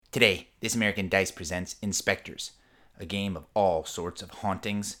Today, This American Dice presents Inspectors, a game of all sorts of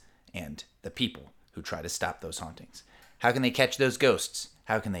hauntings and the people who try to stop those hauntings. How can they catch those ghosts?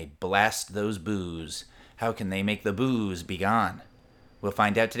 How can they blast those boos? How can they make the boos be gone? We'll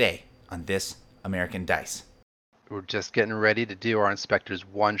find out today on This American Dice. We're just getting ready to do our Inspectors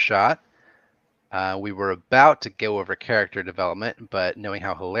one-shot. We were about to go over character development, but knowing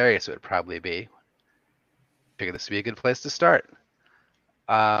how hilarious it would probably be, figured this would be a good place to start.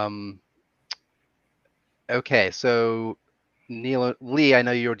 Okay, so Lee, I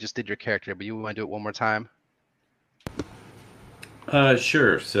know you just did your character, but you want to do it one more time?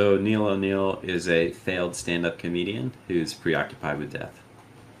 Sure. So Neil O'Neill is a failed stand-up comedian who's preoccupied with death.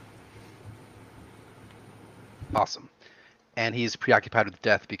 Awesome. And he's preoccupied with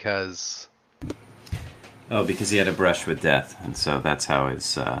death because... Oh, because he had a brush with death, and so that's how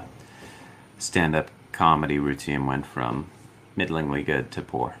his stand-up comedy routine went from middlingly good to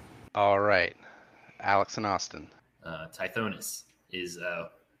poor. All right. Alex and Austin. Tithonus is a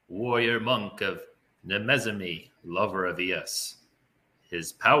warrior monk of Nemezimi, lover of Eos.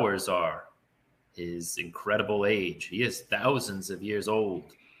 His powers are his incredible age. He is thousands of years old,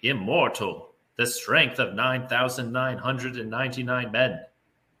 immortal, the strength of 9,999 men.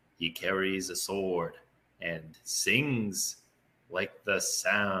 He carries a sword and sings like the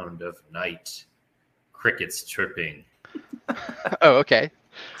sound of night, crickets chirping. Oh, okay.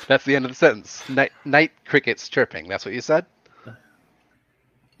 That's the end of the sentence. Night crickets chirping. That's what you said?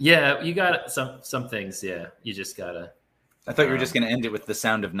 Yeah, you got some things. Yeah, you just gotta. I thought you were just going to end it with the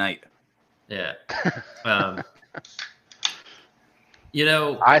sound of night. Yeah. I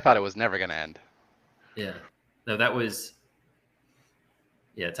thought it was never going to end. Yeah. No, that was.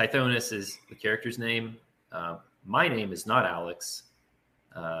 Yeah, Tithonus is the character's name. My name is not Alex.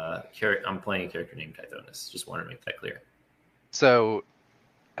 I'm playing a character named Tithonus. Just wanted to make that clear. So,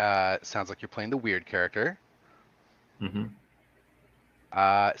 sounds like you're playing the weird character. Mm-hmm.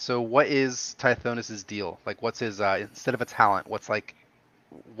 So what is Tithonus's deal? Like, what's his, instead of a talent, what's like,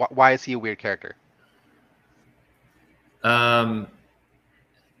 why is he a weird character? Tithonus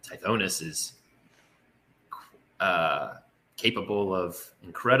is capable of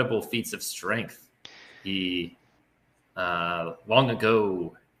incredible feats of strength. He, long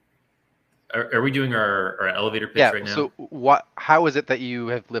ago, are we doing our elevator pitch right now? So how is it that you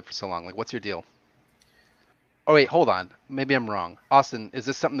have lived for so long? Like, what's your deal? Oh, wait, hold on. Maybe I'm wrong. Austin, is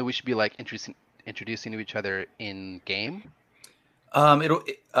this something that we should be like introducing to each other in game? It'll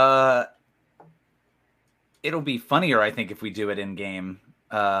be funnier, I think, if we do it in game.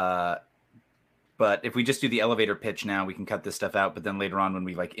 But if we just do the elevator pitch now, we can cut this stuff out. But then later on, when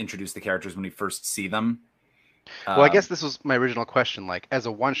we like introduce the characters when we first see them. Well, I guess this was my original question. Like, as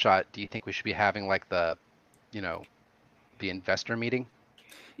a one shot, do you think we should be having like the investor meeting?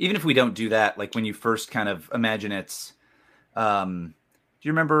 Even if we don't do that, like when you first kind of imagine it's, do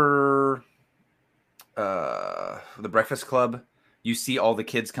you remember The Breakfast Club? You see all the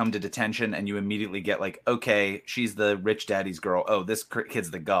kids come to detention and you immediately get like, okay, she's the rich daddy's girl. Oh, this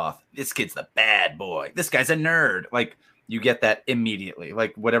kid's the goth. This kid's the bad boy. This guy's a nerd. Like you get that immediately.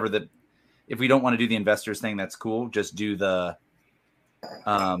 Like whatever if we don't want to do the investors thing, that's cool. Just do the, you're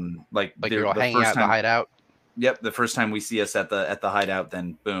all hanging out in the hideout. Yep, the first time we see us at the hideout,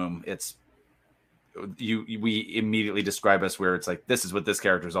 then boom, it's we immediately describe us where it's like this is what this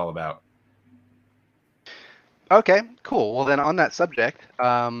character is all about. Okay, cool. Well, then on that subject,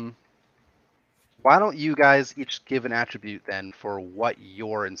 why don't you guys each give an attribute then for what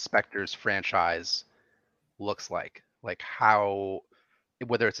your Inspectors franchise looks like? Like how,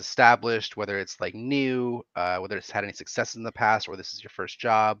 whether it's established, whether it's like new, whether it's had any success in the past, or this is your first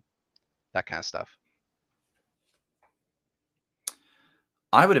job, that kind of stuff.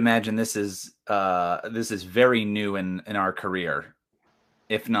 I would imagine this is very new in our career,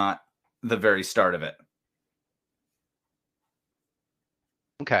 if not the very start of it.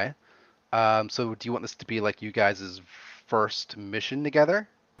 Okay. So do you want this to be like you guys' first mission together?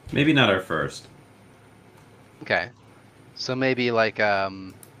 Maybe not our first. Okay. So maybe like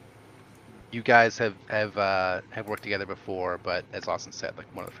you guys have worked together before, but as Austin said, like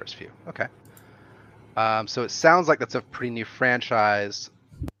one of the first few. Okay. So it sounds like that's a pretty new franchise.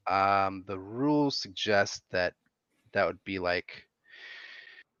 The rules suggest that would be like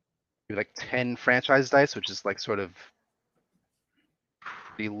 10 franchise dice, which is like sort of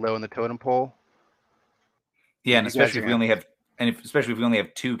pretty low in the totem pole. Yeah, and especially if we only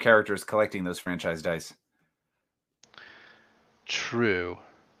have two characters collecting those franchise dice. True.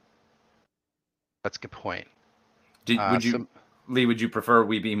 That's a good point. Lee, would you prefer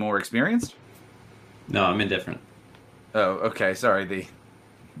we be more experienced? No, I'm indifferent. Oh, okay. Sorry,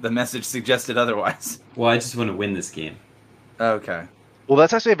 The message suggested otherwise. Well, I just want to win this game. Okay. Well,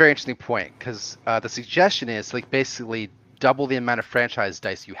 that's actually a very interesting point because the suggestion is like basically double the amount of franchise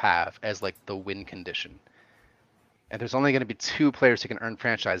dice you have as like the win condition. And there's only going to be 2 players who can earn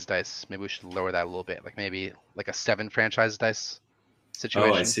franchise dice. Maybe we should lower that a little bit, like maybe like a 7 franchise dice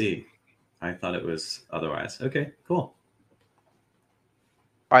situation. Oh, I see. I thought it was otherwise. Okay, cool.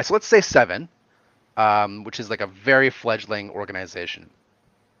 All right, so let's say 7, which is like a very fledgling organization.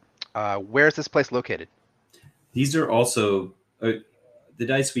 Where is this place located? These are also the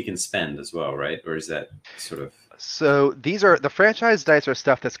dice we can spend as well, right? Or is that sort of... So these are the franchise dice are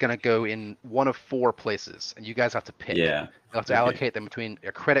stuff that's going to go in one of 4 places, and you guys have to pick. Yeah. You have to Okay. allocate them between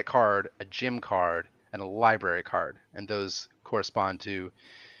a credit card, a gym card, and a library card, and those correspond to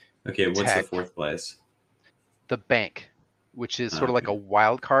Okay, what's the Tech. 4th place? the bank, which is sort of like a Okay.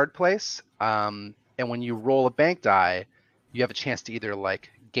 wild card place. And when you roll a bank die, you have a chance to either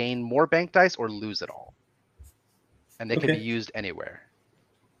like gain more bank dice or lose it all, and they can be Okay. used anywhere.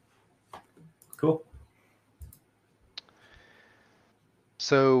 Cool.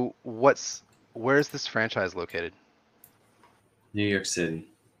 So where's this franchise located? New York City.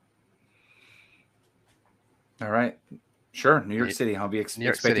 All right. Sure. New York New- City. I'll be New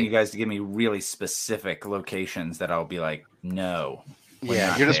York expecting City. you guys to give me really specific locations that I'll be like, no. we're Yeah,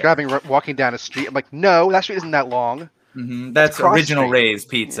 not you're there. describing walking down a street. I'm like, no, that street isn't that long. That's cross original street. Ray's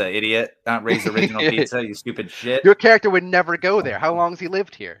Pizza, idiot. Not Ray's Original Pizza, you stupid shit. Your character would never go there. How long has he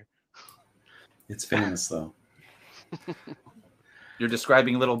lived here? It's famous, though. You're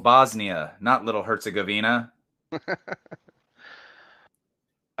describing little Bosnia, not little Herzegovina.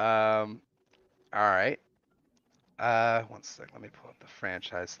 All right. 1 sec. Let me pull up the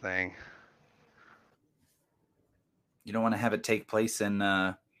franchise thing. You don't want to have it take place in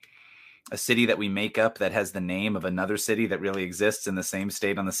a city that we make up that has the name of another city that really exists in the same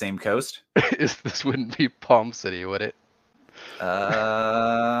state on the same coast. This wouldn't be Palm City, would it?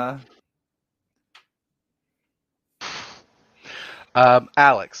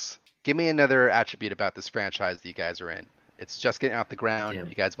 Alex, give me another attribute about this franchise that you guys are in. It's just getting off the ground. Yeah.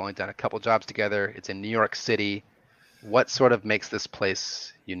 You guys have only done a couple jobs together. It's in New York City. What sort of makes this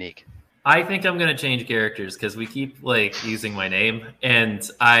place unique? I think I'm gonna change characters because we keep like using my name, and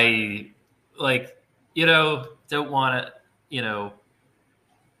I like don't want to No,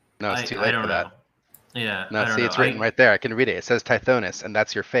 it's too I late don't for know. that. Yeah, No, I don't see, know. it's written right there. I can read it. It says Tithonus, and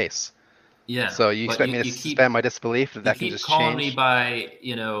that's your face. Yeah. So you but expect me to you keep- suspend my disbelief that You that can keep just calling change me by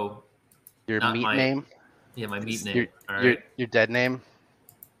your not meat my- name, my meat name. your, all your right. your dead name?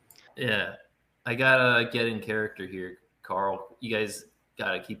 Yeah, I gotta get in character here, Carl. You guys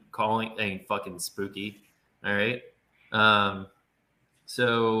gotta keep calling. Fucking spooky. All right.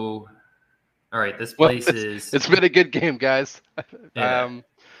 So, all right. This Well, place is. It's been a good game, guys. Yeah.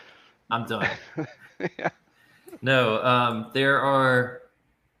 I'm done. Yeah. No, there are.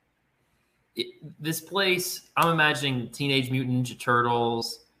 This place, I'm imagining Teenage Mutant Ninja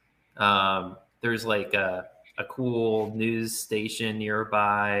Turtles. There's like a cool news station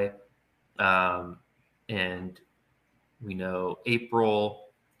nearby. And we know April,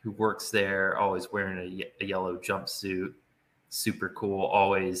 who works there, always wearing a yellow jumpsuit. Super cool.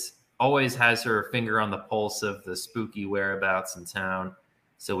 Always has her finger on the pulse of the spooky whereabouts in town.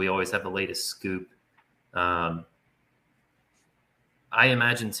 So we always have the latest scoop. I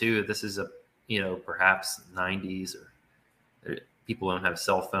imagine too, this is perhaps 90s or people don't have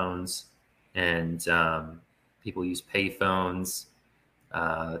cell phones and people use pay phones.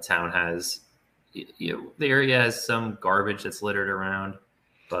 The town has, the area has some garbage that's littered around,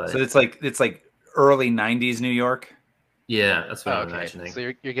 but So it's like early 90s New York. yeah, that's what Oh, I'm okay. imagining. So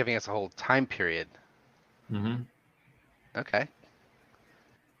you're giving us a whole time period. Mm-hmm. Okay.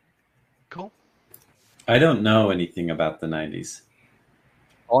 Cool. I don't know anything about the 90s.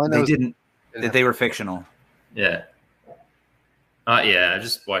 All I know They is didn't. They were fictional. Yeah. Yeah, I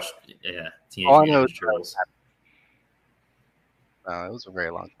just watched, Teenage All I Mutant know Ninja Turtles. it was a very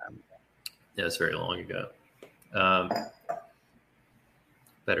long time. Yeah, it's very long ago.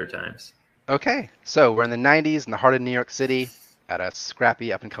 Better times. Okay, so we're in the 90s in the heart of New York City at a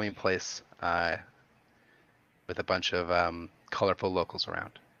scrappy up and coming place with a bunch of colorful locals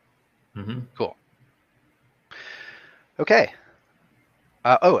around. Mm-hmm. Cool. Okay.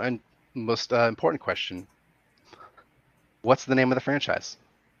 And most important question. What's the name of the franchise?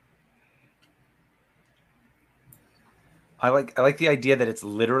 I like the idea that it's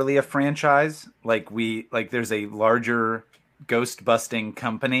literally a franchise. Like there's a larger ghost busting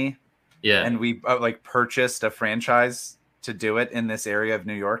company, Yeah. and we purchased a franchise to do it in this area of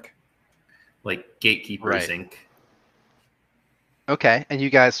New York. Like Gatekeepers Right. Inc. Okay, and you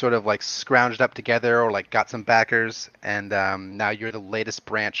guys sort of like scrounged up together or like got some backers, and now you're the latest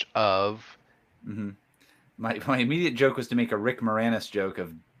branch of. Hmm. My immediate joke was to make a Rick Moranis joke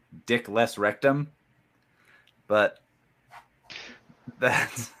of Dick Less Rectum, but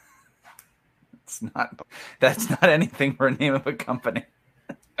that's that's not anything for a name of a company.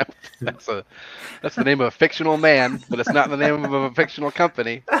 That's the name of a fictional man, but it's not the name of a fictional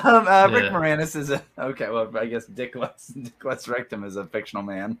company. Rick Yeah. Moranis is a okay. Well, I guess Dick Less Rectum is a fictional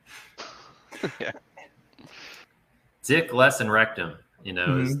man. Yeah, Dick, Les, and Rectum, is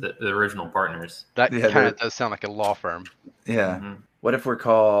Mhm. the original partners. that Yeah, kind of does sound like a law firm. Yeah. Mhm. What if we're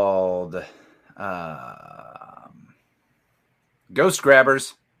called Ghost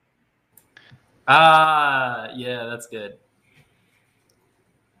Grabbers? Yeah, that's good.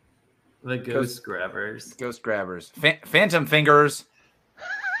 The Ghost Grabbers. Ghost Grabbers. Phantom Fingers.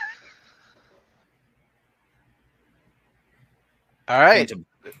 All right.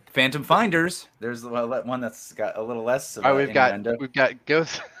 Phantom Finders. There's one that's got a little less of All right, innuendo. we've got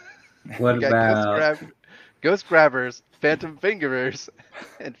ghost. What we got about ghost grabbers, phantom fingerers,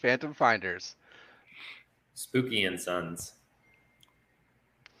 and phantom finders. Spooky and Sons.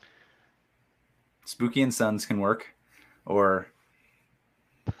 Spooky and Sons can work, or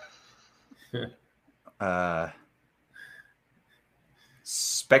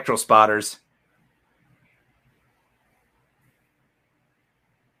Spectral Spotters.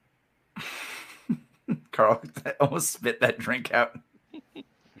 Carl almost spit that drink out.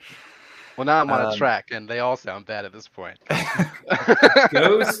 Well, now I'm on a track, and they all sound bad at this point.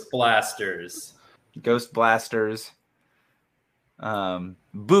 Ghost Blasters. Ghost Blasters.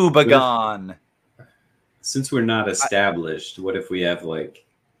 Boobagon. Since we're not established, what if we have like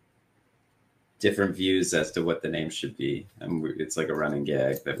different views as to what the name should be, and it's like a running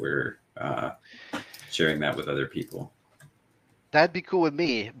gag that we're sharing that with other people? That'd be cool with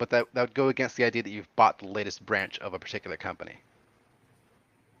me, but that would go against the idea that you've bought the latest branch of a particular company.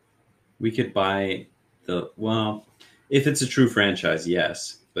 We could buy if it's a true franchise,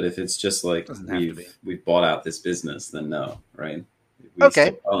 yes. But if it's just like we've bought out this business, then no, right? We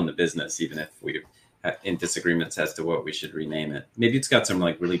still own the business, even if we're in disagreements as to what we should rename it. Maybe it's got some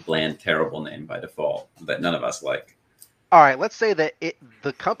like really bland, terrible name by default that none of us like. All right, let's say that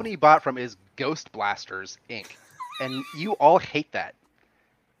the company you bought from is Ghost Blasters Inc. And you all hate that.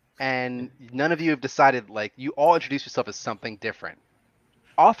 And none of you have decided, like, you all introduce yourself as something different.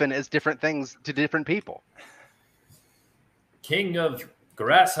 Often as different things to different people. King of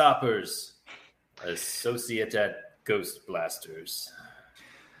Grasshoppers. Associate at Ghost Blasters.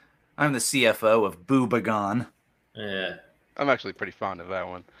 I'm the CFO of Boobagon. Yeah. I'm actually pretty fond of that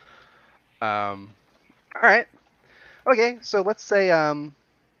one. All right. Okay, so let's say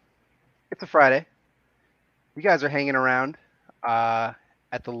it's a Friday. You guys are hanging around at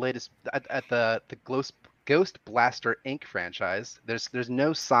the latest at the Ghost Blaster Inc. franchise. There's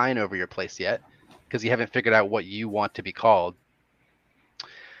no sign over your place yet because you haven't figured out what you want to be called.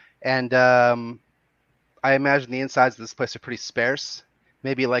 And I imagine the insides of this place are pretty sparse.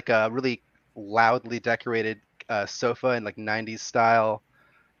 Maybe like a really loudly decorated sofa in like 90s style,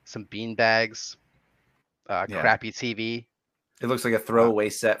 some bean bags, crappy TV. It looks like a throwaway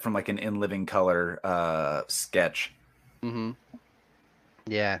set from like an In Living Color sketch. Mm-hmm.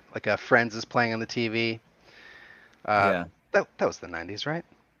 Yeah, like a Friends is playing on the TV. Yeah. That was the 90s, right?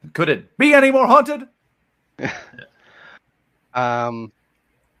 Could it be any more haunted?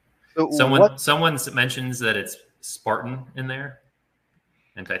 Someone mentions that it's Spartan in there.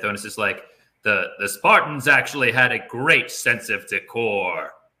 And Tithonus is like, the Spartans actually had a great sense of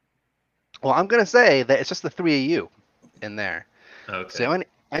decor. Well, I'm going to say that it's just the three of you in there. Okay. So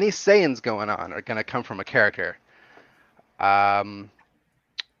any sayings going on are going to come from a character.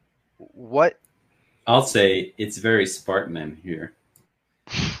 What? I'll say it's very Spartan in here.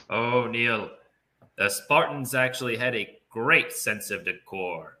 Oh, Neil, the Spartans actually had a great sense of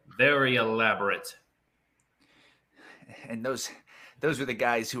decor. Very elaborate. And those were the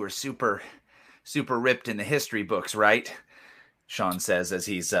guys who were super ripped in the history books, right? Sean says as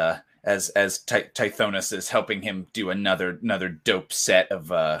he's as Tithonus is helping him do another dope set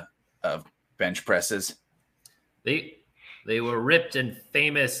of bench presses. They were ripped and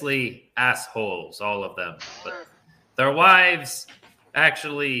famously assholes, all of them. But their wives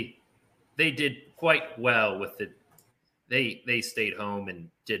actually they did quite well with it. They stayed home and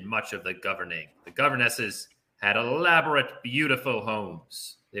did much of the governing. The governesses had elaborate, beautiful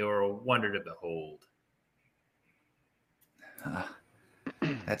homes. They were a wonder to behold.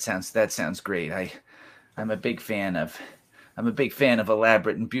 That sounds great. I'm a big fan of I'm a big fan of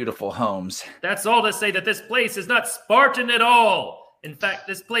elaborate and beautiful homes. That's all to say that this place is not Spartan at all. In fact,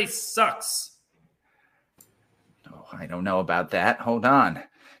 this place sucks. Oh, I don't know about that. Hold on.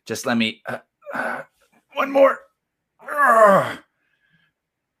 Just let me... one more.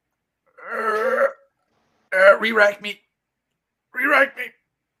 Re-rack me. Re-rack me.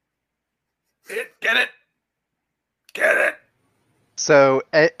 Get it. Get it. So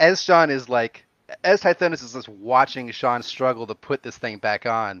as Sean is like, as Tithonus is just watching Sean struggle to put this thing back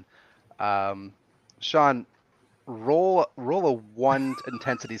on, Sean, roll a 1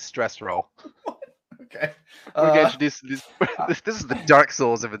 intensity stress roll. Okay. We're gonna introduce this is the Dark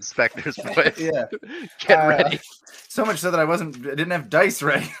Souls of inspectors, boys. Yeah. Get ready. So much so that I didn't have dice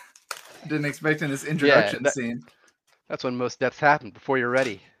ready. Didn't expect in this introduction scene. That's when most deaths happen, before you're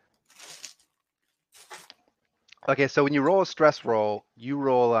ready. Okay, so when you roll a stress roll, you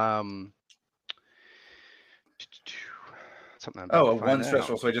roll something. A 1 stress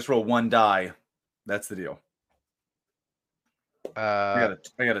roll. So I just roll 1 die. That's the deal. I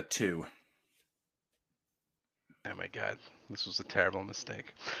got a 2. Oh my god, this was a terrible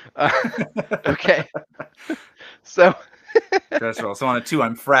mistake. Okay, so stress roll. So on a 2,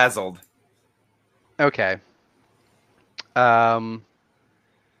 I'm frazzled. Okay.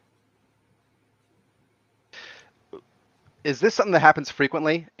 Is this something that happens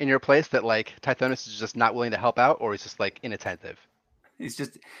frequently in your place, that like Tithonus is just not willing to help out, or he's just like inattentive? He's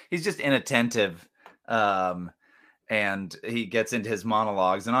just inattentive, and he gets into his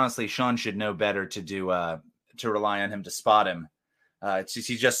monologues. And honestly, Sean should know better to rely on him to spot him.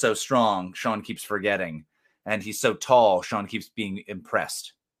 He's just so strong. Sean keeps forgetting, and he's so tall. Sean keeps being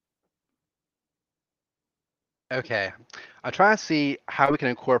impressed. Okay, I'm trying to see how we can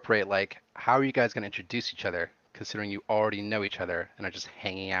incorporate, like, how are you guys going to introduce each other, considering you already know each other and are just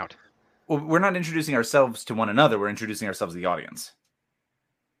hanging out? Well, we're not introducing ourselves to one another. We're introducing ourselves to the audience.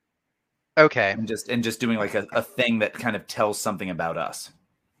 Okay. And just doing like a thing that kind of tells something about us.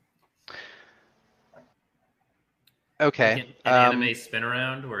 Okay. Like an anime spin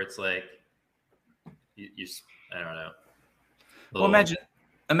around where it's like you I don't know. Well,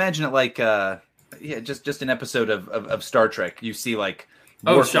 imagine it like just an episode of Star Trek. You see like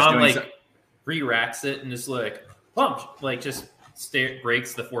Sean like re-racks it and is like just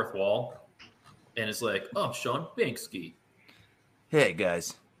breaks the fourth wall and is like, oh, Sean Banksky. Hey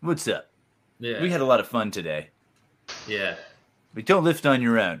guys, what's up? Yeah, we had a lot of fun today. Yeah, but don't lift on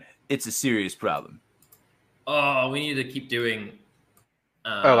your own. It's a serious problem. Oh, we need to keep doing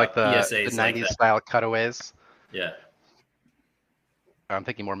like the PSAs 90s like style cutaways. Yeah. I'm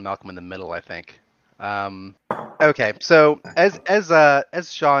thinking more Malcolm in the Middle, I think. Okay, so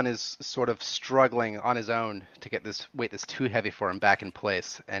as Sean is sort of struggling on his own to get this weight that's too heavy for him back in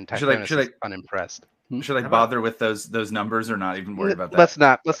place, and Tithonus is unimpressed. Should I bother with those numbers or not even worry about that? Let's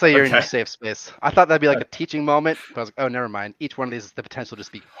not. Let's say you're in your safe space. I thought that'd be like a teaching moment, but I was like, oh, never mind. Each one of these has the potential to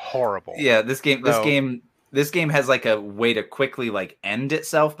just be horrible. Yeah, this game has like a way to quickly like end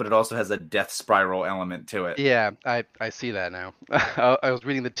itself, but it also has a death spiral element to it. Yeah, I see that now. I was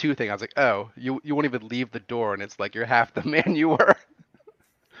reading the 2 thing. I was like, oh, you won't even leave the door, and it's like you're half the man you were.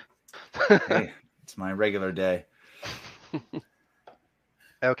 Hey, it's my regular day.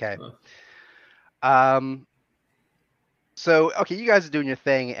 Okay. So okay, you guys are doing your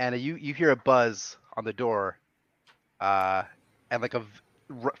thing, and you hear a buzz on the door, and like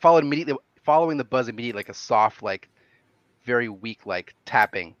following the buzz immediately, like a soft, like very weak, like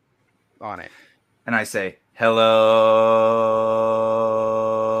tapping on it. And I say, hello.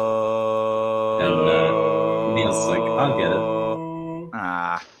 And Neil's like, I'll get it.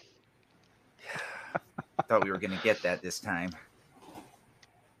 Thought we were going to get that this time.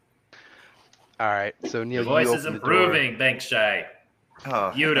 All right, so Neil, your voice is improving, Bankshy.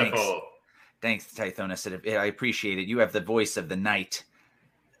 Oh, beautiful. Thanks, Tithonus. I appreciate it. You have the voice of the night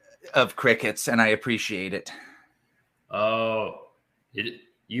of crickets, and I appreciate it. Oh,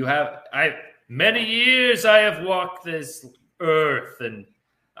 many years I have walked this earth, and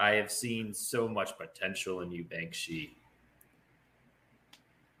I have seen so much potential in you, Banksy.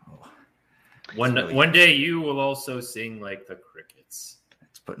 Oh, one day you will also sing like the crickets.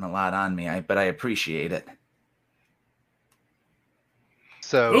 It's putting a lot on me, but I appreciate it.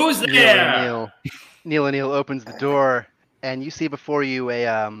 So who's there? Neil opens the door, and you see before you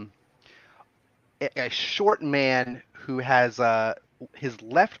a short man who has his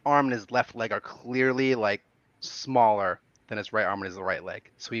left arm and his left leg are clearly like smaller than his right arm and his right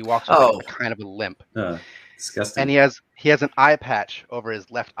leg. So he walks with kind of a limp. Disgusting. And he has an eye patch over his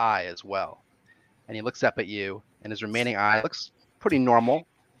left eye as well. And he looks up at you, and his remaining eye looks pretty normal.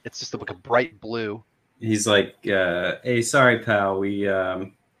 It's just like a bright blue, he's like, "Hey, sorry, pal. We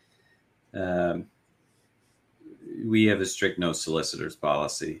have a strict no solicitors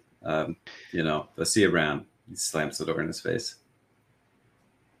policy. I'll see you around." He slams the door in his face.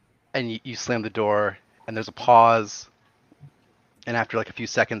 And you slam the door, and there's a pause. And after like a few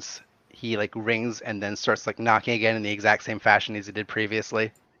seconds, he like rings and then starts like knocking again in the exact same fashion as he did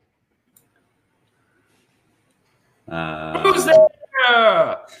previously. Who's there?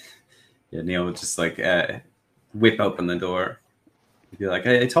 Yeah, Neil would just like whip open the door. He'd be like,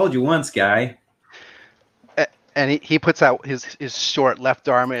 I told you once, guy. And he puts out his short left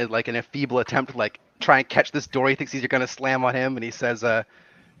arm like in a feeble attempt to like try and catch this door. He thinks he's going to slam on him, and he says,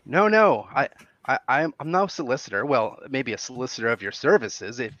 "No, I'm no solicitor. Well, maybe a solicitor of your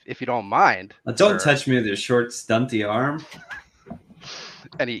services, if you don't mind." Don't touch me with your short, stunty arm.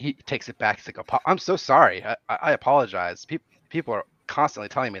 And he takes it back. He's like, "I'm so sorry. I apologize. People are constantly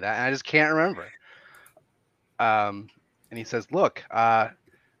telling me that, and I just can't remember." And he says, "Look, I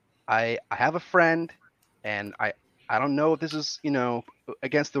have a friend. And I don't know if this is,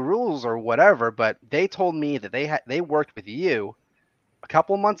 against the rules or whatever, but they told me that they worked with you a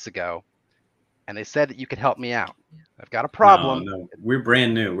couple of months ago, and they said that you could help me out. I've got a problem." No, we're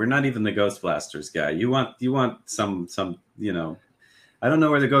brand new. We're not even the Ghost Blasters guy. You want some I don't know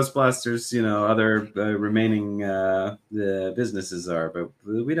where the Ghost Blasters, other remaining the businesses are, but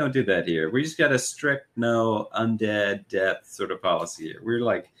we don't do that here. We just got a strict no undead death sort of policy here. We're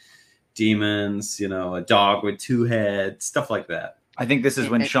like demons, a dog with two heads, stuff like that. I think this is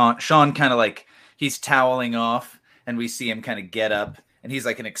when Sean kind of like he's toweling off, and we see him kind of get up, and he's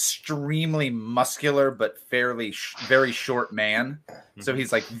like an extremely muscular but very short man. So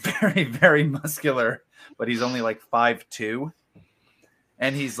he's like very, very muscular, but he's only like 5'2",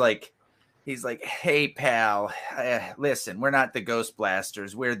 and he's like, "Hey, pal, listen, we're not the Ghost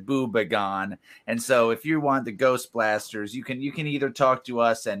Blasters. We're Boobagon, and so if you want the Ghost Blasters, you can either talk to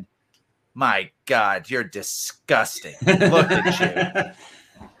us and." My God, you're disgusting. Look at you.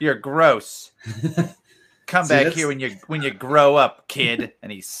 You're gross. Come back here when you grow up, kid. And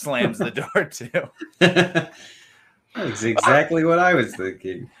he slams the door too. That's exactly what I was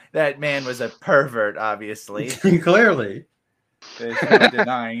thinking. That man was a pervert, obviously. Clearly. There's no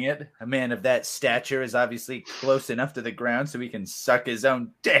denying it. A man of that stature is obviously close enough to the ground so he can suck his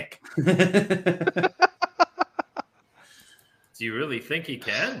own dick. Do you really think he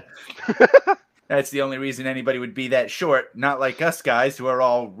can? That's the only reason anybody would be that short. Not like us guys who are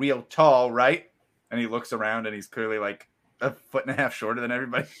all real tall, right? And he looks around and he's clearly like a foot and a half shorter than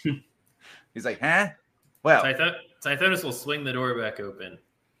everybody. He's like, huh? Well. Tithonus will swing the door back open.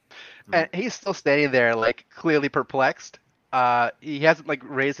 And he's still standing there, like clearly perplexed. He hasn't like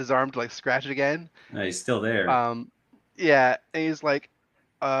raised his arm to like scratch it again. No, he's still there. Yeah, and he's like,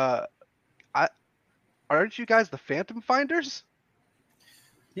 aren't you guys the Phantom Finders?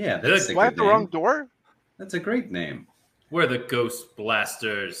 Yeah, that's Do I have the wrong door? That's a great name. We're the Ghost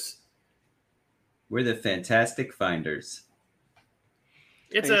Blasters. We're the Fantastic Finders.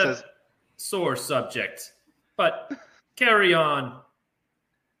 It's a sore subject, but carry on.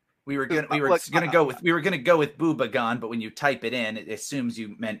 We were gonna go with Boobagon, but when you type it in, it assumes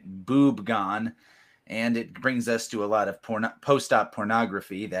you meant Boobgon, and it brings us to a lot of post-op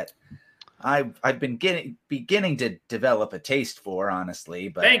pornography that I've been beginning to develop a taste for, honestly.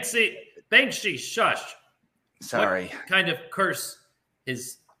 But Banksy, shush. Sorry. What kind of curse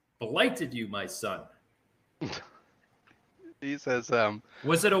has blighted you, my son? He says,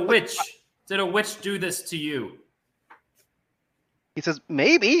 was it a witch? Did a witch do this to you? He says,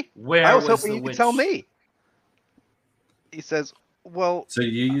 maybe. I was hoping you could tell me. He says, well. So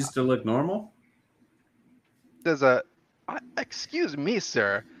you used to look normal? There's excuse me,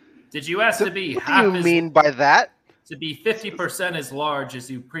 sir. Did you ask to be what do you mean by that? To be 50% as large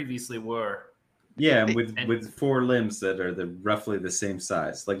as you previously were. Yeah, with 4 limbs that are roughly the same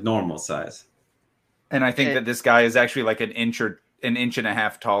size, like normal size. And I think that this guy is actually like an inch and a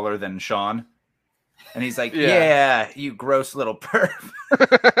half taller than Sean. And he's like, yeah you gross little perv.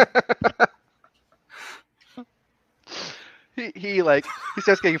 he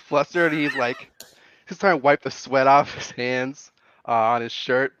starts getting flustered, and he's trying to wipe the sweat off his hands on his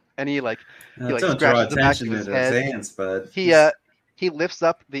shirt. And he scratches the back of his head. Hands, but he lifts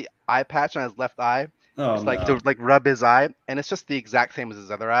up the eye patch on his left eye, to rub his eye, and it's just the exact same as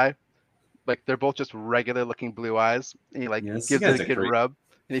his other eye. Like they're both just regular looking blue eyes. And he gives it a good rub,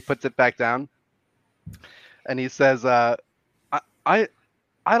 and he puts it back down. And he says, "I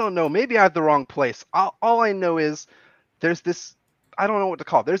don't know. Maybe I have the wrong place. All I know is there's this. I don't know what to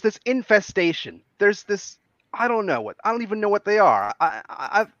call it. There's this infestation. There's this. I don't even know what they are.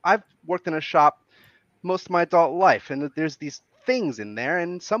 I've worked in a shop most of my adult life, and that there's these things in there.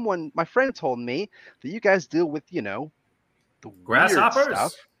 And my friend told me that you guys deal with, the grasshoppers weird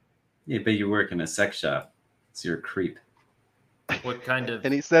stuff. Yeah, but you work in a sex shop, so you're a creep. What kind of?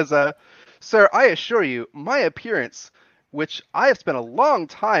 And he says, "Sir, I assure you, my appearance, which I have spent a long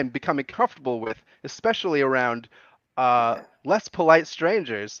time becoming comfortable with, especially around less polite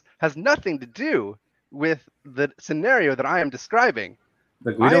strangers, has nothing to do with the scenario that I am describing.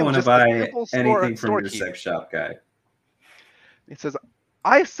 Look, we don't want to buy anything from your storekeeper. sex shop guy." He says,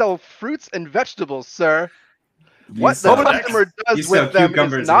 "I sell fruits and vegetables, sir. You What the sell- customer you does sell with them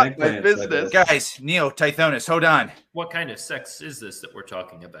cucumbers is and not my eggplants, I business." bet. Guys, Neo, Tithonus, hold on. What kind of sex is this that we're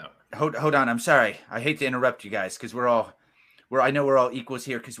talking about? Hold on. I'm sorry. I hate to interrupt you guys because I know we're all equals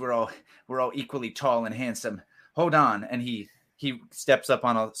here because we're all equally tall and handsome. Hold on. And he steps up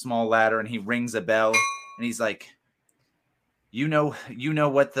on a small ladder and he rings a bell and he's like, you know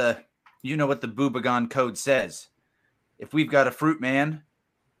what the Boobagon code says. If we've got a fruit man,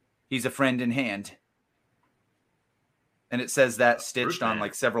 he's a friend in hand. And it says that stitched on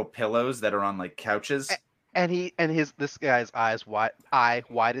like several pillows that are on like couches. And this guy's eye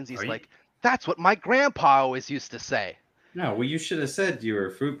widens. He's like, "That's what my grandpa always used to say." No, well, you should have said you were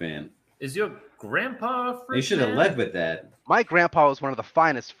a fruit man. Is your grandpa a fruit You should have man? led with that. My grandpa was one of the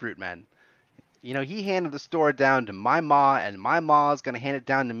finest fruit men. He handed the store down to my ma, and my ma's gonna hand it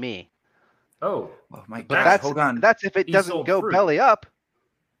down to me. Oh, my But God, hold on. That's if it He doesn't sold go fruit. belly up.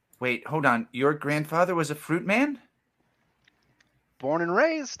 Wait, hold on. Your grandfather was a fruit man? Born and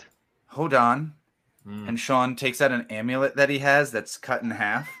raised. Hold on. Hmm. And Sean takes out an amulet that he has that's cut in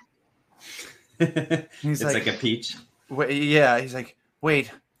half. It's like a peach. He's like, wait.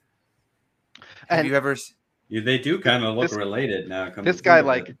 Have And you ever? They do kind of look This- related now. come this to guy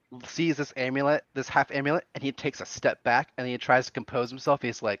think of it. sees this amulet, this half amulet, and he takes a step back and he tries to compose himself.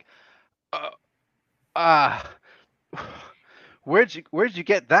 He's like, where'd you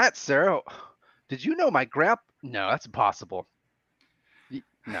get that, sir? Did you know my grandpa? No, that's impossible.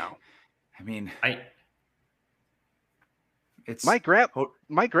 No, I mean, it's my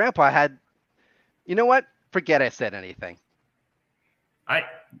grandpa had. You know what? Forget I said anything.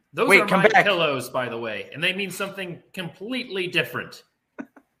 Those Wait, are come my back. pillows, by the way, and they mean something completely different.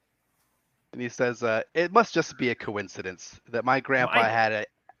 And he says, "It must just be a coincidence that my grandpa had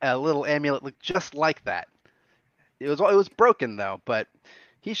a little amulet look just like that. It was broken though, but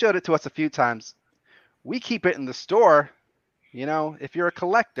he showed it to us a few times. We keep it in the store. If you're a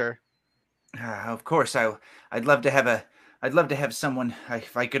collector." Of course, I'd love to have someone.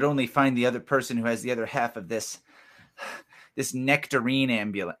 If I could only find the other person who has the other half of this nectarine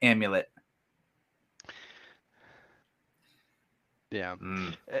amulet. Yeah.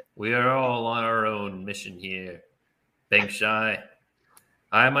 We are all on our own mission here. Bankshy.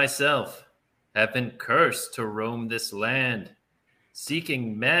 I myself have been cursed to roam this land,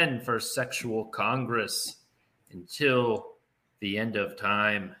 seeking men for sexual congress until the end of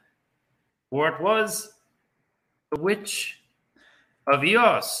time. For it was the witch of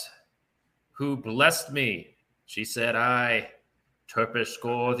Eos who blessed me. She said, "I,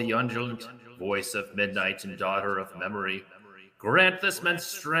 Terpishkor, the undulant voice of midnight and daughter of memory, grant this man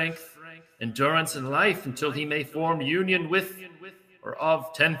strength, endurance, and life until he may form union with or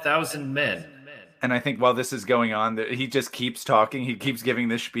of 10,000 men." And I think while this is going on, he just keeps talking. He keeps giving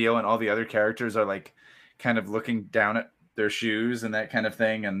this spiel, and all the other characters are like kind of looking down at their shoes and that kind of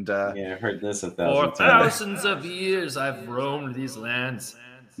thing. And yeah, I've heard this 1,000 For times. thousands of years I've roamed these lands.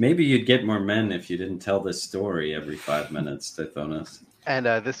 Maybe you'd get more men if you didn't tell this story every 5 minutes, Tithonus. And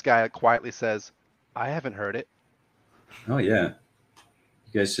this guy quietly says, "I haven't heard it." Oh, yeah.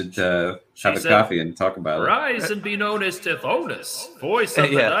 You guys should have a said, coffee and talk about it. Rise and be known as Tithonus, voice of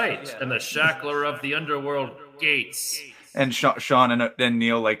the Yeah. night and the shackler of the underworld gates. And Sean and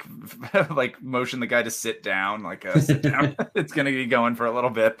Neil like motion the guy to sit down, sit down. It's gonna be going for a little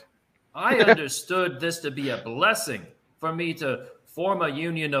bit. I understood this to be a blessing for me to form a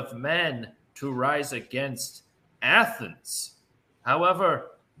union of men to rise against Athens.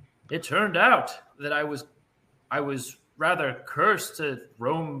 However, it turned out that I was rather cursed to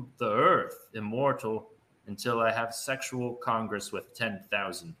roam the earth, immortal, until I have sexual congress with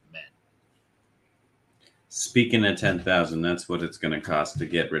 10,000 men. Speaking of 10,000, that's what it's going to cost to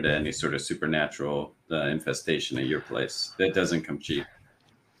get rid of any sort of supernatural infestation at your place. That doesn't come cheap.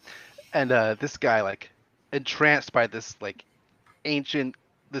 And this guy, entranced by this ancient,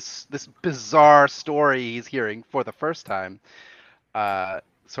 this bizarre story he's hearing for the first time,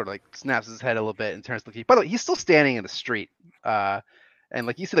 sort of snaps his head a little bit and turns to look. By the way, he's still standing in the street, and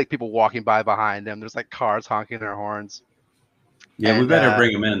you see people walking by behind him. There's cars honking their horns, Yeah, we better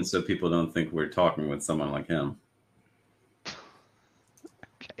bring him in so people don't think we're talking with someone like him.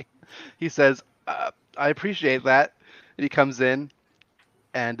 Okay. He says, I appreciate that. And he comes in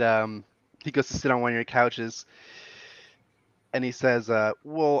and he goes to sit on one of your couches. And he says,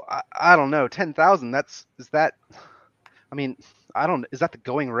 well, I don't know, 10,000, is that the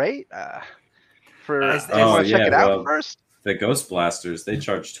going rate? Do you want to check it out first? The Ghost Blasters, they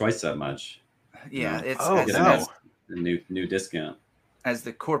charge twice that much. Yeah, it's a new discount. As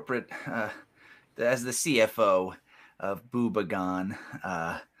the corporate, as the CFO of Boobagon,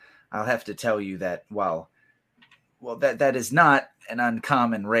 I'll have to tell you that that is not an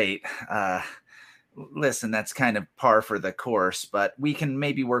uncommon rate. Listen, that's kind of par for the course, but we can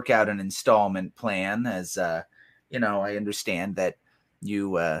maybe work out an installment plan as, I understand that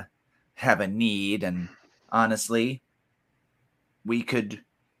you have a need, and honestly, we could,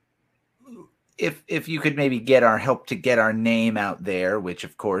 if you could maybe get our help to get our name out there, which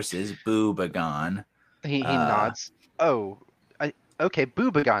of course is Boobagon. He nods. Oh, okay,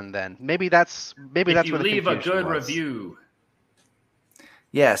 Boobagon then. Maybe that's if you what leave a good review.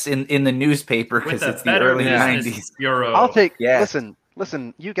 Yes, in the newspaper because it's the early 90s. Bureau. I'll take. Yes.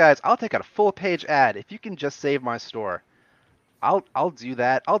 Listen, you guys. I'll take out a full page ad if you can just save my store. I'll do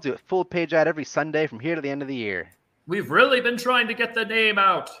that. I'll do a full page ad every Sunday from here to the end of the year. We've really been trying to get the name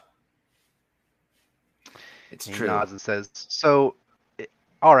out. It's he true. Nods and says, "So,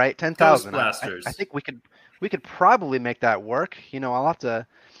 all right, 10,000. I think we could probably make that work. I'll have to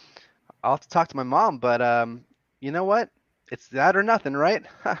talk to my mom, but you know what? It's that or nothing, right?"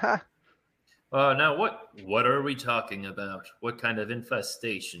 Now what are we talking about? What kind of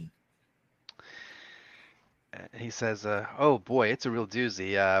infestation? He says, "Oh boy, it's a real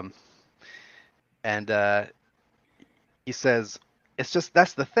doozy." He says, "It's just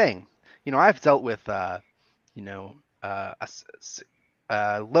that's the thing. I've dealt with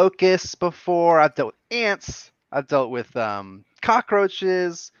locusts before. I've dealt with ants. I've dealt with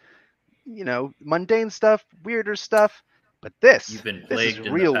cockroaches. Mundane stuff, weirder stuff. But this is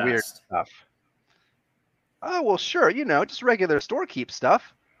real weird stuff." "Oh well, sure. Just regular storekeep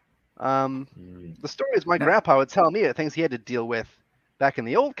stuff. The stories my grandpa would tell me are things he had to deal with back in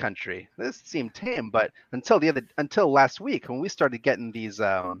the old country. This seemed tame, but until last week when we started getting these,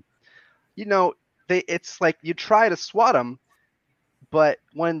 it's like you try to swat them, but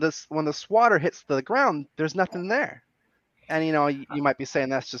when the swatter hits the ground, there's nothing there. And you might be saying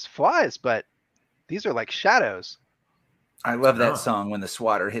that's just flies, but these are like shadows." I love that song, "When the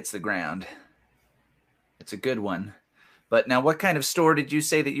Swatter Hits the Ground." It's a good one. But now, what kind of store did you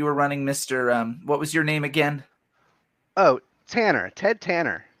say that you were running, Mr. What was your name again? Oh, Tanner. Ted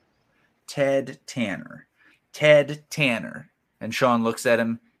Tanner. Ted Tanner. Ted Tanner. And Sean looks at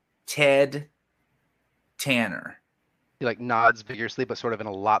him. Ted Tanner. He nods vigorously, but sort of in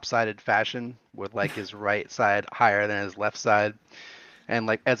a lopsided fashion, with his right side higher than his left side.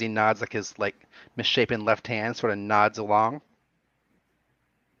 And as he nods, his misshapen left hand sort of nods along.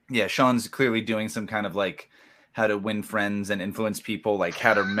 Yeah, Sean's clearly doing some kind of how to win friends and influence people,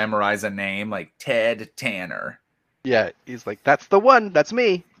 how to memorize a name, Ted Tanner. Yeah, he's like, "That's the one. That's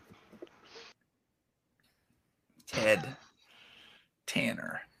me." Ted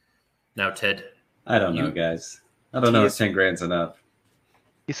Tanner. Now, Ted. I don't know, guys. I don't know if 10 grand's enough.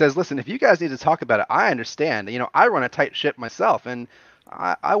 He says, "Listen, if you guys need to talk about it, I understand. I run a tight ship myself, and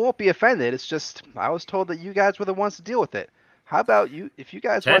I won't be offended. It's just I was told that you guys were the ones to deal with it. How about you? If you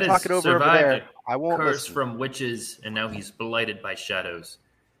guys want to talk it over there, I won't curse listen." From witches, and now he's blighted by shadows.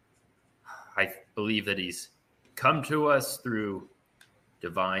 I believe that he's come to us through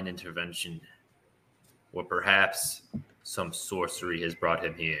divine intervention, or perhaps some sorcery has brought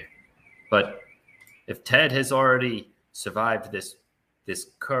him here. But if Ted has already survived this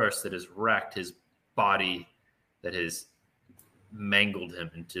curse that has racked his body, that has mangled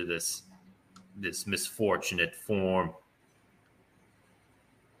him into this misfortunate form,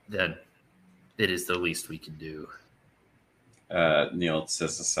 then it is the least we can do." Neil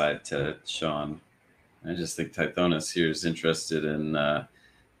says aside to Sean, "I just think Tithonus here is interested in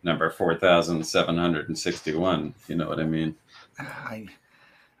number 4,761. If you know what I mean."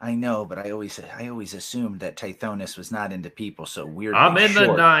 I know, but I always assumed that Tithonus was not into people so weirdly I'm in short.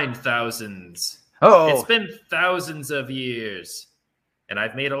 the 9,000s. Oh, it's been thousands of years, and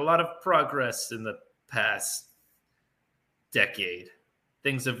I've made a lot of progress in the past decade.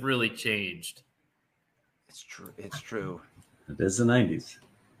 Things have really changed. It's true. It's true. It is the 90s.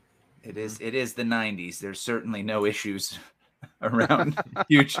 It is the 90s. There's certainly no issues around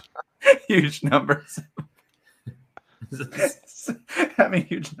huge numbers. Having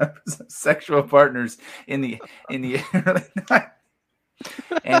huge numbers of sexual partners in the early 90s.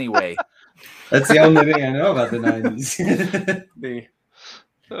 Anyway, that's the only thing I know about the 90s.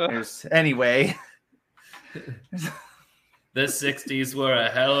 Anyway. The 60s were a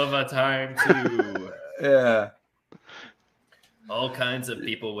hell of a time too. Yeah. All kinds of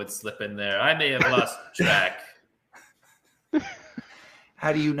people would slip in there. I may have lost track.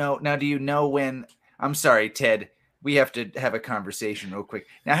 How do you know? Now, do you know when? I'm sorry, Ted. We have to have a conversation real quick.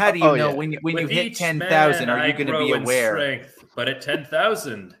 Now, how do you know when you hit 10,000? Are you going to be aware? Strength, but at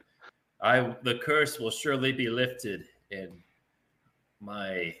 10,000, the curse will surely be lifted, and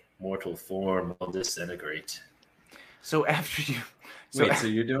my mortal form will disintegrate. So after you, so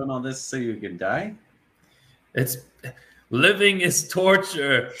you're doing all this so you can die? It's living is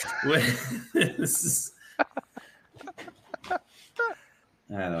torture.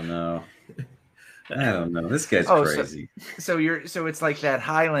 I don't know. This guy's crazy. So it's like that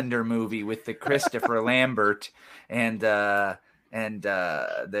Highlander movie with the Christopher Lambert and the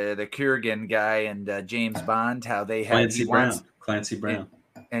Kurgan guy and James Bond. How they have Clancy Brown,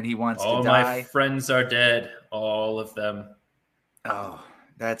 and he wants to die. All my friends are dead, all of them. Oh,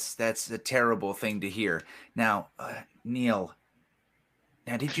 that's a terrible thing to hear. Now, Neil.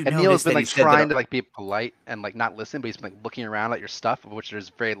 Now, did you know Neil's been like trying to like be polite and like not listen, but he's been like looking around at your stuff, of which there's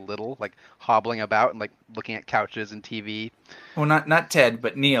very little, like hobbling about and like looking at couches and TV. Well, not Ted,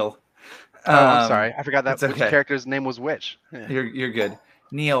 but Neil. Oh, I'm sorry, I forgot that which character's name was which. Yeah. You're good.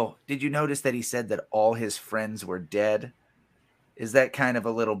 Neil, did you notice that he said that all his friends were dead? Is that kind of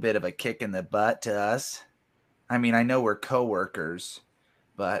a little bit of a kick in the butt to us? I mean, I know we're coworkers,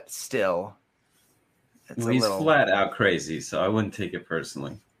 but still. He's flat out crazy, so I wouldn't take it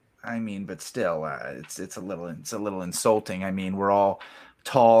personally. I mean, but still, it's a little insulting. I mean, we're all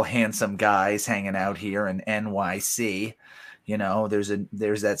tall, handsome guys hanging out here in NYC. You know, there's that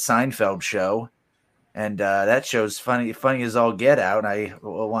Seinfeld show, and that show's funny as all get out. I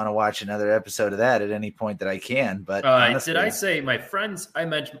will want to watch another episode of that at any point that I can. But honestly, did I say my friends? I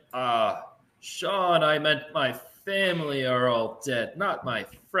meant Sean. I meant my family are all dead, not my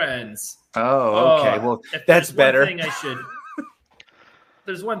friends. Oh, okay. Well, that's better.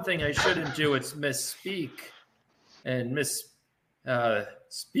 There's one thing I shouldn't do. It's misspeak, and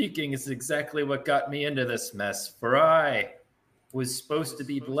speaking is exactly what got me into this mess. For I was supposed to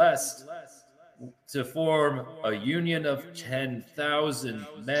be blessed to form a union of 10,000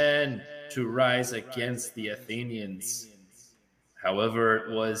 men to rise against the Athenians. However,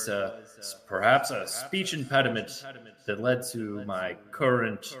 it was perhaps a speech impediment that led to my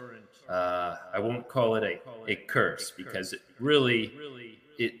current. I won't call it a curse because it really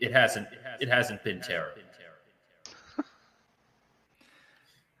it hasn't been terror.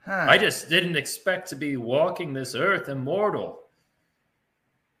 I just didn't expect to be walking this earth immortal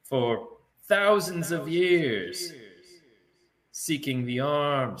for thousands of years, seeking the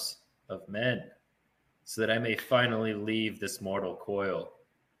arms of men so that I may finally leave this mortal coil.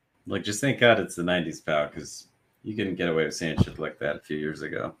 Like, just thank God it's the 90s, pal, because you couldn't get away with saying shit like that a few years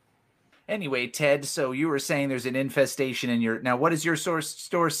ago. Anyway, Ted, so you were saying there's an infestation in your... Now, what does your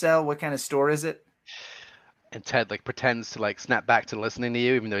store sell? What kind of store is it? And Ted, like, pretends to, like, snap back to listening to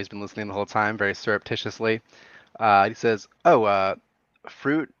you, even though he's been listening the whole time, very surreptitiously. He says,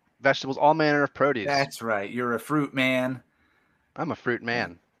 fruit, vegetables, all manner of produce. That's right. You're a fruit man. I'm a fruit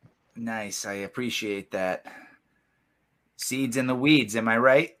man. Nice. I appreciate that. Seeds in the weeds, am I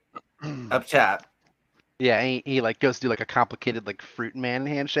right? Up top. Yeah, he like goes to do like a complicated like fruit man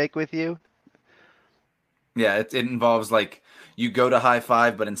handshake with you. Yeah, it involves like you go to high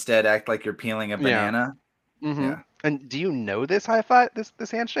five, but instead act like you're peeling a banana. Yeah. Mm-hmm. Yeah. And do you know this high five,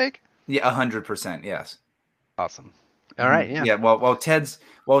 this handshake? Yeah, 100%. Yes. Awesome. All right. Yeah. Yeah. Well,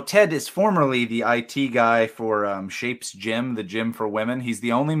 Ted is formerly the IT guy for Shapes Gym, the gym for women. He's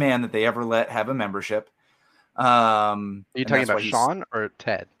the only man that they ever let have a membership. Are you talking about Sean or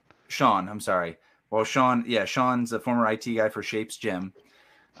Ted? Sean. I'm sorry. Well, Sean's a former IT guy for Shapes Gym.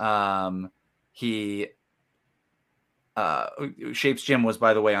 Shapes Gym was,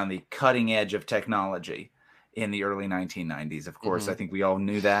 by the way, on the cutting edge of technology in the early 1990s. Of course, I think we all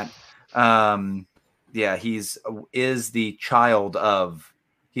knew that. Yeah, he's a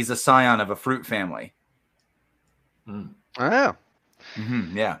scion of a fruit family. Oh.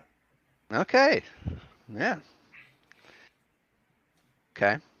 Mm-hmm, yeah. Okay. Yeah.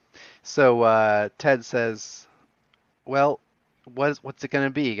 Okay. So Ted says, well, what's it going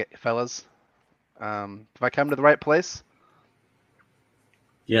to be, fellas? Have I come to the right place?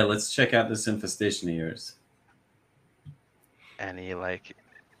 Yeah, let's check out this infestation of yours. And he like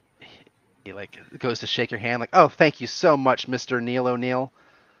He like goes to shake your hand, like, "Oh, thank you so much, Mr. Neil O'Neill."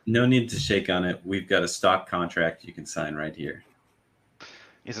 No need to shake on it. We've got a stock contract you can sign right here.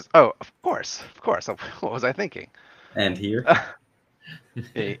 He says, "Oh, of course, of course. What was I thinking?" And here.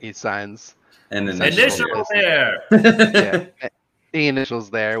 He signs. And then initial there. Yeah, the initials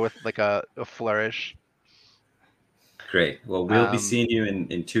there with like a flourish. Great. Well, we'll be seeing you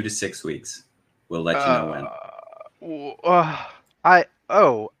in 2 to 6 weeks. We'll let you know when.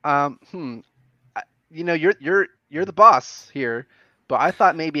 You know, you're the boss here, but I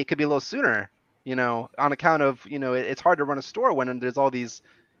thought maybe it could be a little sooner. You know, on account of it's hard to run a store when there's all these.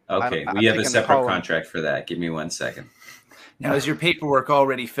 Okay, we have a separate contract for that. Give me 1 second. Now, is your paperwork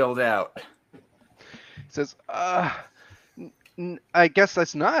already filled out? It says, I guess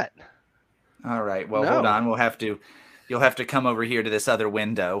that's not. All right. Well, hold on. You'll have to come over here to this other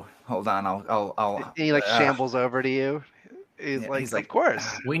window. Hold on. I'll. He like shambles over to you. He's like, of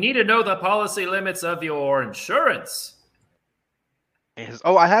course. We need to know the policy limits of your insurance. He says,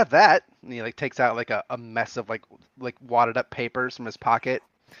 oh, I have that. And he like takes out like a mess of like wadded up papers from his pocket.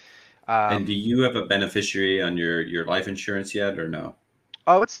 And do you have a beneficiary on your life insurance yet, or no?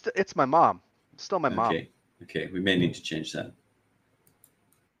 Oh, it's my mom. It's still my mom. Okay. We may need to change that.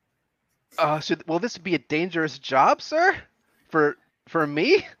 Will this be a dangerous job, sir? For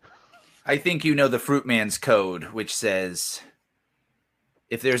me? I think you know the Fruitman's code, which says,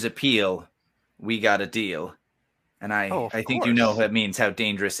 if there's appeal, we got a deal. And I think you know that means how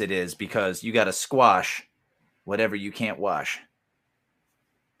dangerous it is, because you got to squash whatever you can't wash.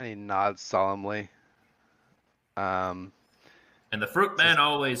 And he nods solemnly. And the Fruitman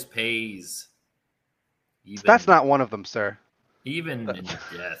always pays. That's not one of them, sir. Even in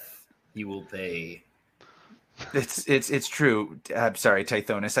death, he will pay. It's true. I'm sorry,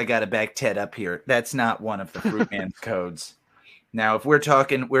 Tithonus. I got to back Ted up here. That's not one of the Fruitman's codes. Now, if we're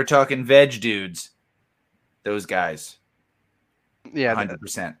talking veg dudes, those guys. Yeah,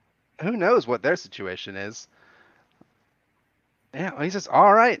 100%. Who knows what their situation is? Yeah, well, he says,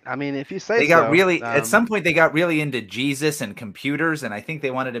 all right. I mean, if you say they got really at some point they got really into Jesus and computers, and I think they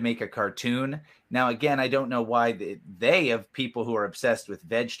wanted to make a cartoon. Now, again, I don't know why they of people who are obsessed with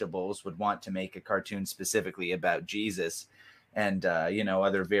vegetables would want to make a cartoon specifically about Jesus and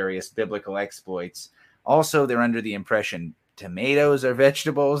other various biblical exploits. Also, they're under the impression tomatoes are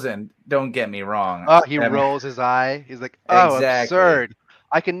vegetables, and don't get me wrong. Oh, he rolls his eye. He's like, oh, exactly. Absurd.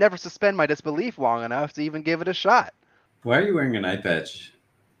 I can never suspend my disbelief long enough to even give it a shot. Why are you wearing an eye patch?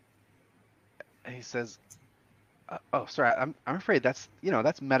 And he says, "Oh, sorry. I'm afraid that's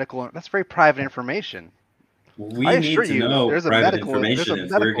medical. That's very private information. We need to know private information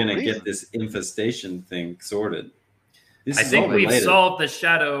if we're going to get this infestation thing sorted." I think we've solved the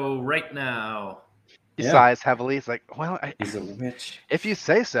shadow right now. He sighs heavily. He's like, "Well, he's a witch. If you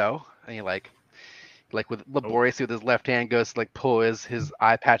say so." And he like with laboriously with his left hand goes to like pull his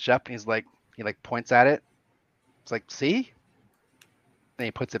eye patch up. And he's like, he like points at it. It's like, see? And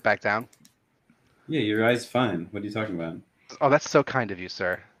he puts it back down. Yeah, your eye's fine. What are you talking about? Oh, that's so kind of you,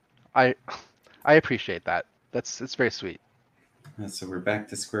 sir. I appreciate that. It's very sweet. So we're back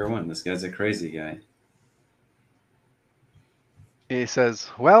to square one. This guy's a crazy guy. He says,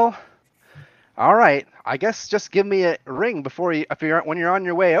 well, all right. I guess just give me a ring when you're on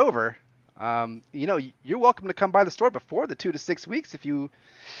your way over. You're welcome to come by the store before the 2 to 6 weeks if you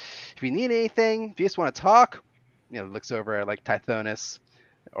need anything, if you just want to talk. Looks over at like Tithonus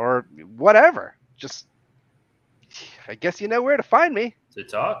or whatever. Just, I guess you know where to find me. To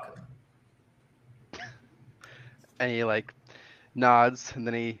talk. And he like nods, and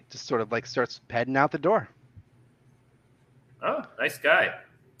then he just sort of like starts heading out the door. Oh, nice guy.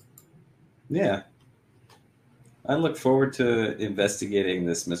 Yeah. I look forward to investigating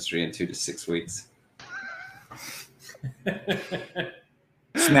this mystery in 2 to 6 weeks.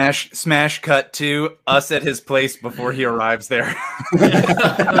 Smash cut to us at his place before he arrives there.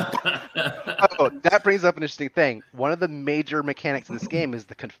 Oh, that brings up an interesting thing. One of the major mechanics in this game is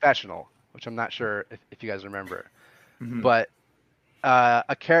the confessional, which I'm not sure if you guys remember. Mm-hmm. But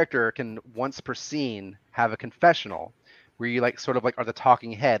a character can once per scene have a confessional where you like sort of like are the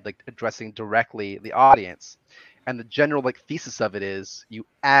talking head, like addressing directly the audience. And the general like thesis of it is you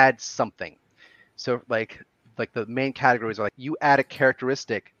add something. So like the main categories are like you add a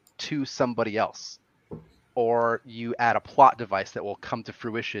characteristic to somebody else, or you add a plot device that will come to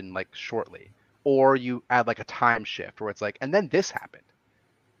fruition like shortly, or you add like a time shift where it's like, and then this happened.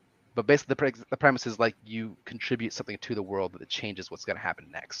 But basically the premise is like you contribute something to the world that changes what's going to happen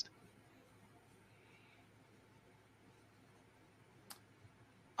next.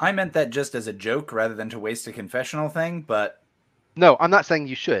 I meant that just as a joke rather than to waste a confessional thing, but No, I'm not saying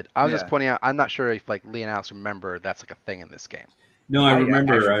you should. I was Yeah. just pointing out. I'm not sure if like Lee and Alex remember that's like a thing in this game. No, I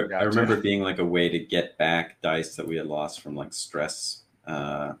remember. actually I forgot remember too. being like a way to get back dice that we had lost from like stress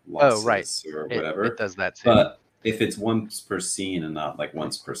losses Oh, right. or It whatever. does that too. But if it's once per scene and not like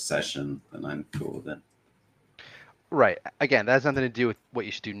once per session, then I'm cool with it. Right. Again, that has nothing to do with what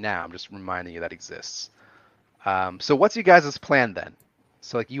you should do now. I'm just reminding you that exists. So what's you guys' plan then?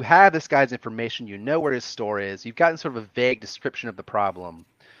 So like you have this guy's information, you know where his store is, you've gotten sort of a vague description of the problem.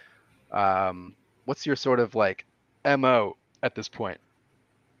 What's your sort of like MO at this point?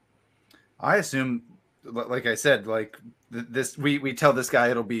 I assume, like I said, like this, we tell this guy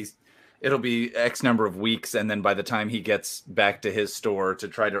it'll be X number of weeks, and then by the time he gets back to his store to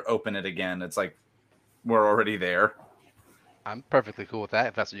try to open it again, it's like we're already there. I'm perfectly cool with that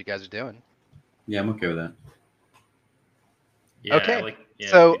if that's what you guys are doing. Yeah, I'm okay with that. Yeah, Okay.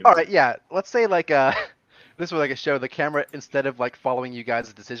 So, we don't- all right, yeah. Let's say like this was like a show. The camera, instead of like following you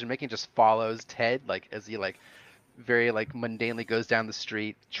guys' decision making, just follows Ted like as he like very like mundanely goes down the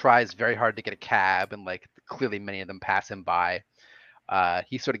street, tries very hard to get a cab, and like clearly many of them pass him by.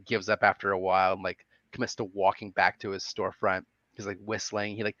 He sort of gives up after a while and like commits to walking back to his storefront. He's like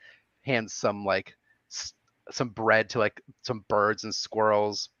whistling. He like hands some like some bread to like some birds and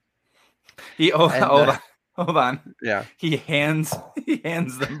squirrels. Hold on. Yeah. He hands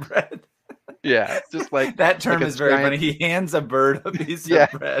them bread. Yeah, just like that term like is very giant... funny. He hands a bird a piece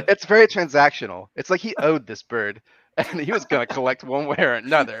of bread. It's very transactional. It's like he owed this bird, and he was gonna collect one way or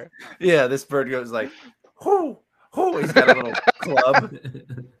another. Yeah, this bird goes like, "Whoo, whoo!" He's got a little club.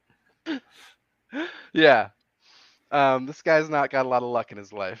 Yeah, this guy's not got a lot of luck in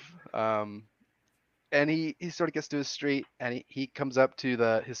his life. And he sort of gets to his street, and he comes up to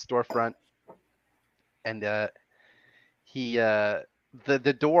his storefront, and the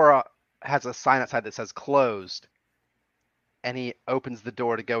door has a sign outside that says closed, and he opens the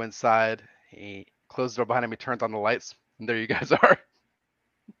door to go inside. He closes the door behind him. He turns on the lights, and there you guys are.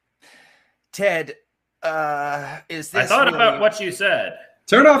 Ted, is this? I thought really... about what you said.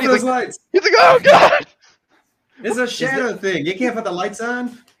 Turn off those lights. He's like, oh god, it's a shadow thing. You can't put the lights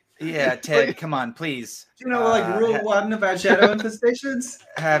on. Yeah, Ted, come on, please. Do you know like rule 1 about shadow infestations?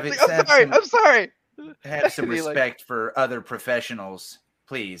 I'm sorry. Have some respect for other professionals,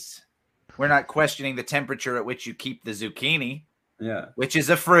 please. We're not questioning the temperature at which you keep the zucchini. Yeah, which is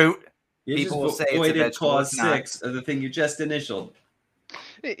a fruit. You People just will say it's a vegetable. Clause 6 of the thing you just initialed.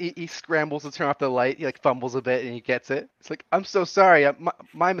 He scrambles to turn off the light. He like fumbles a bit and he gets it. It's like, I'm so sorry.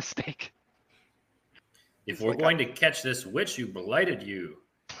 My mistake. If we're going to catch this witch who blighted you,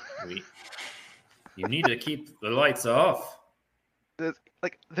 you need to keep the lights off.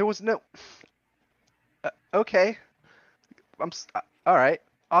 There was no. Okay. All right.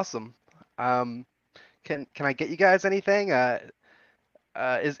 Awesome. Can I get you guys anything? Have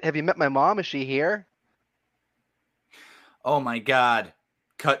you met my mom? Is she here? Oh my God.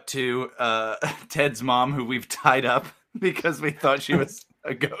 Cut to Ted's mom, who we've tied up because we thought she was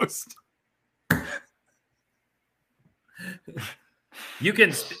a ghost. You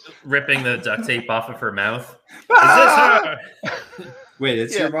can ripping the duct tape off of her mouth. Is this her? Wait,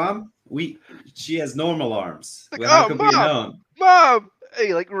 it's your mom? She has normal arms. Like, how could we know? Mom!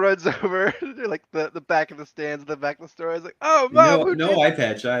 He like runs over to like the back of the stands, the back of the store. He's like, oh, Mom! No eye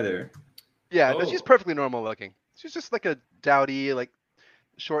patch either. Yeah, no, she's perfectly normal looking. She's just like a dowdy, like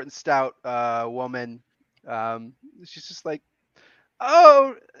short and stout woman. She's just like,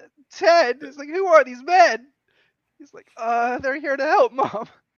 oh, Ted. It's like, who are these men? He's like, they're here to help, Mom.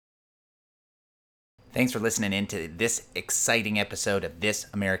 Thanks for listening in to this exciting episode of This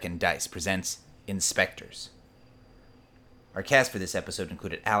American Dice presents Inspectors. Our cast for this episode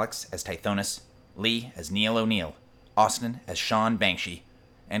included Alex as Tithonus, Lee as Neil O'Neill, Austin as Sean Banksy,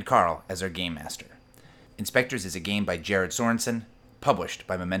 and Carl as our game master. Inspectors is a game by Jared Sorensen, published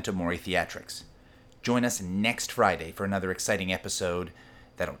by Memento Mori Theatrics. Join us next Friday for another exciting episode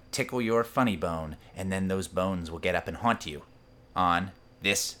that'll tickle your funny bone, and then those bones will get up and haunt you on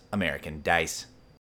This American Dice.